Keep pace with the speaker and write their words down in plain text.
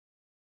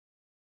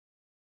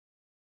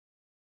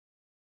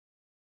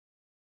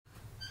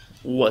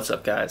What's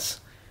up, guys?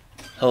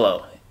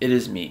 Hello, it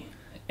is me,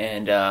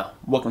 and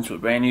welcome to a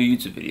brand new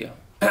YouTube video.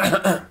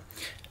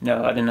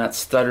 No, I did not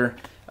stutter.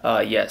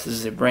 Yes, this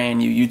is a brand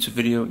new YouTube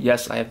video.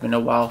 Yes, I have been a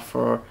while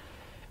for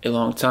a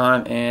long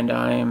time, and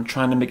I am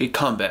trying to make a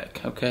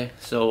comeback, okay?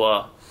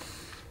 So,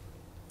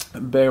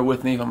 bear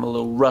with me if I'm a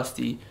little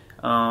rusty.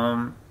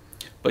 But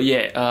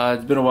yeah,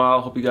 it's been a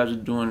while. Hope you guys are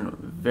doing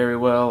very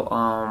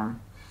well.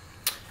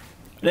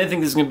 I didn't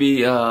think this was gonna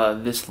be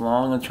this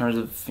long in terms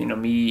of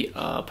me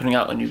putting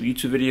out a new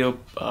YouTube video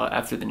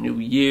after the new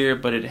year,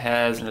 but it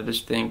has, and I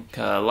just think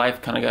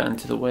life kind of got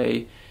into the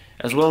way,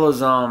 as well as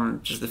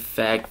just the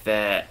fact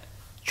that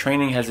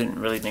training hasn't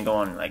really been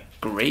going like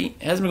great.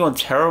 It hasn't been going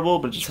terrible,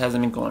 but it just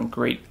hasn't been going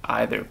great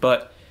either.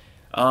 But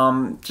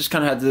just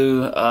kind of had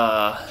to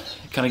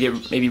kind of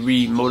get maybe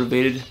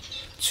re-motivated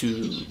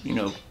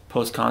to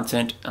post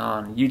content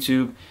on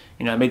YouTube.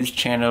 I made this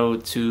channel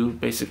to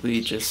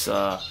basically just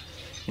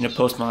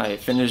post my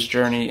fitness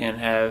journey and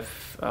have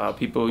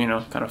people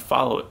kind of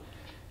follow it,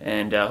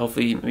 and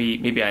hopefully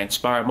maybe I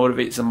inspire,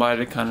 motivate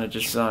somebody to kind of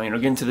just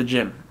get into the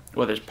gym,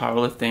 whether it's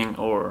powerlifting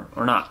or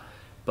not.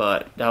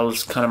 But that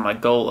was kind of my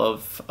goal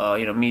of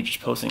me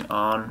just posting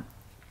on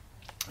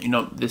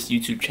this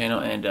YouTube channel,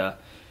 and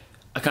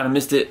I kind of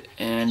missed it,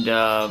 and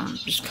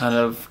just kind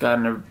of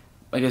gotten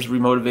I guess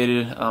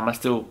remotivated. I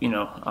still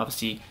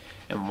obviously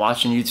am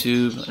watching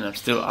YouTube, and I'm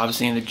still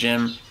obviously in the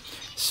gym.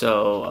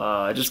 So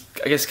I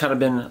guess kind of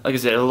been, like I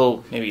said, a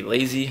little maybe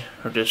lazy,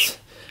 or just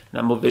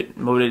not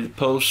motivated to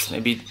post.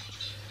 Maybe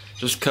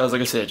just because,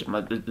 like I said,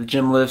 the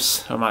gym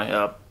lifts or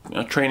my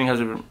training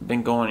hasn't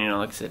been going,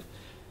 like I said,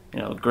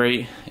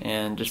 great,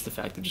 and just the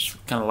fact that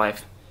just kind of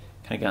life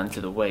kind of got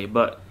into the way.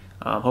 But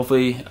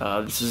hopefully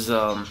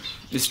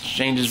this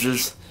changes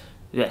this.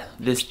 Yeah,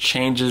 this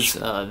changes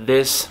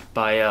this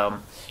by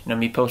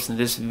me posting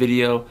this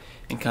video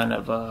and kind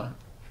of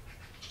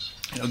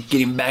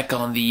getting back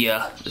on the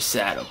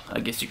saddle, I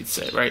guess you could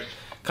say, right?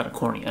 Kind of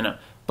corny, I know,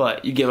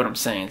 but you get what I'm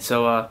saying.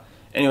 So,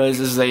 anyways,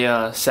 this is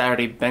a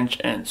Saturday bench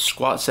and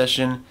squat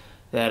session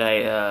that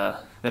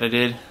I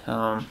did.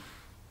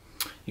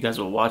 You guys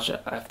will watch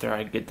it after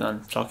I get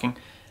done talking.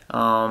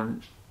 I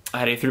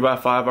had a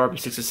 3x5 RP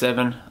 6 to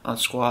 7 on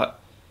squat,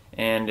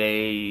 and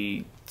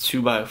a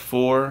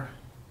 2x4,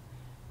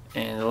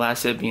 and the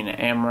last set being an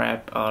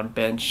AMRAP on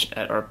bench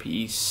at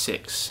RPE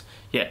 6.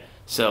 Yeah,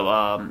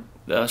 so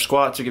the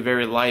squat took it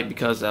very light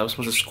because I was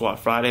supposed to squat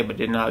Friday but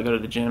did not go to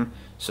the gym,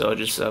 so I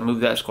just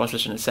moved that squat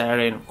session to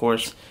Saturday. And of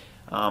course,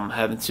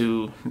 having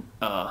to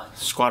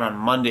squat on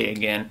Monday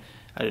again,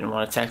 I didn't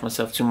want to tax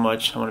myself too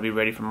much. I want to be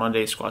ready for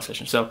Monday's squat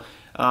session. So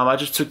I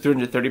just took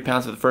 330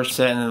 pounds for the first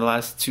set, and then the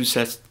last two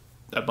sets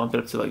I bumped it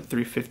up to like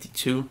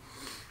 352.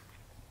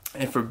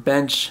 And for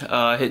bench,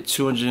 I hit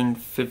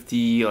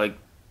 250, like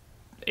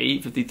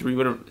 853,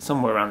 whatever,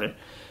 somewhere around there,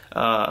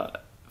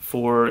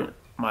 for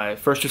my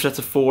first two sets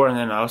of 4, and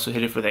then I also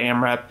hit it for the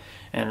AMRAP,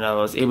 and I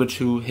was able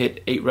to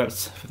hit 8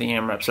 reps for the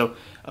AMRAP. So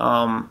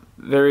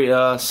very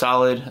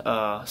solid,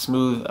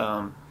 smooth,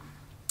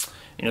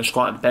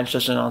 squat and bench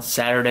session on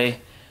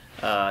Saturday.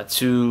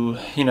 To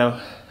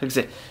like I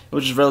said, it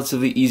was just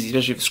relatively easy,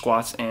 especially for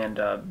squats, and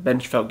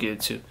bench felt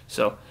good too.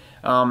 So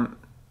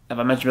as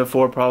I mentioned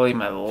before, probably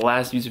my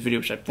last YouTube video,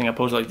 which I think I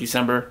posted like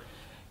December,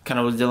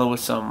 kind of was dealing with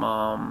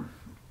some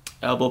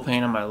elbow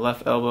pain on my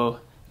left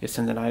elbow,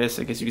 tendonitis,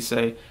 I guess you could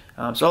say.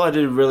 So all I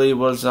did really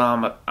was, I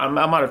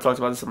might have talked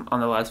about this on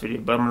the last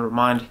video, but I'm going to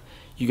remind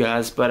you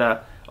guys.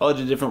 But all I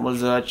did different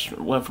was I just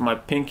went from my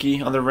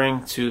pinky on the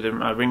ring to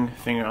my ring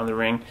finger on the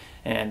ring,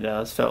 and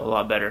it felt a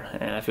lot better,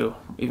 and I feel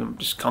even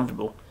just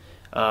comfortable,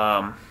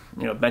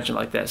 benching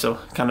like that. So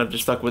kind of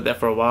just stuck with that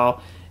for a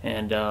while,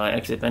 and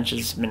exit bench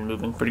has been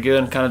moving pretty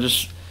good, and kind of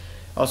just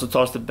also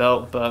tossed the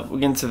belt, but we'll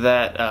get into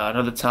that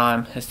another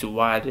time as to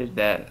why I did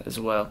that as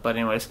well. But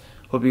anyways,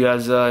 hope you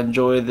guys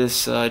enjoy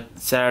this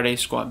Saturday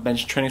squat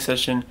bench training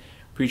session.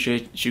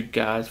 Appreciate you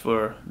guys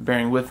for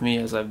bearing with me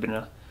as I've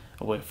been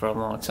away for a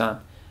long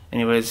time.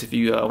 Anyways, if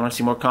you want to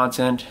see more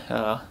content,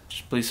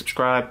 just please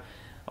subscribe,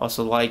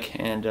 also like,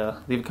 and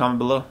leave a comment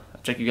below.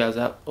 I'll check you guys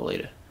out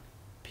later.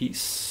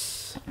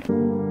 Peace.